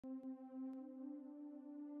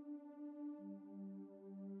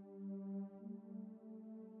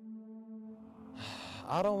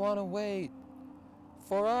I don't want to wait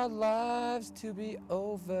for our lives to be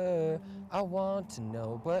over. I want to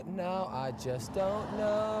know, but now I just don't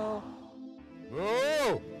know.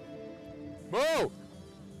 Whoa! Whoa!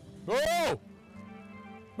 Whoa!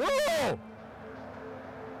 Whoa!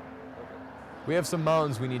 We have some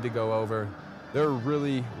mountains we need to go over. They're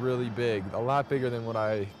really, really big. A lot bigger than what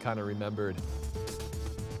I kind of remembered.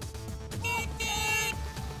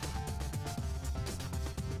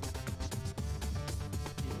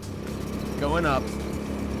 Going up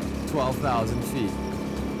 12,000 feet,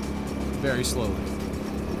 very slowly.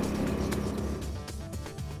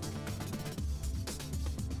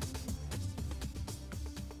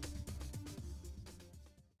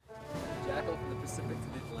 Jackal from the Pacific to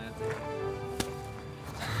the Atlantic.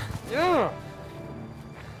 Yeah!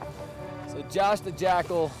 So Josh the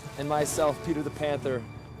Jackal and myself, Peter the Panther,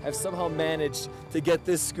 have somehow managed to get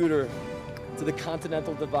this scooter to the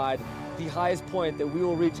Continental Divide, the highest point that we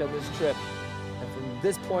will reach on this trip. And from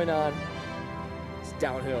this point on, it's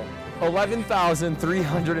downhill.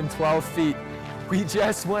 11,312 feet. We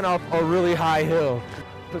just went up a really high hill.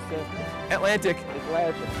 Pacific. Atlantic.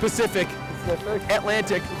 Atlantic. Pacific. Pacific.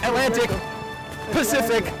 Atlantic. Atlantic.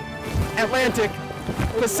 Pacific. Atlantic.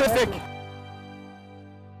 Pacific.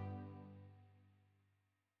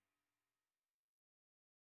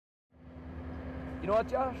 You know what,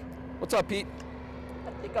 Josh? What's up, Pete?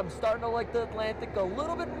 I think I'm starting to like the Atlantic a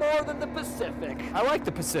little bit more than the Pacific. I like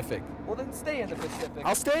the Pacific. Well, then stay in the Pacific.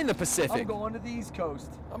 I'll stay in the Pacific. I'm going to the East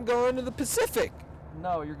Coast. I'm going to the Pacific.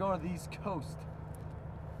 No, you're going to the East Coast.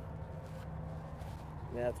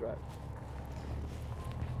 Yeah, that's right.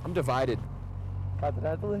 I'm divided.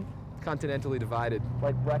 Continentally? Continentally divided.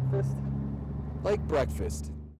 Like breakfast? Like breakfast.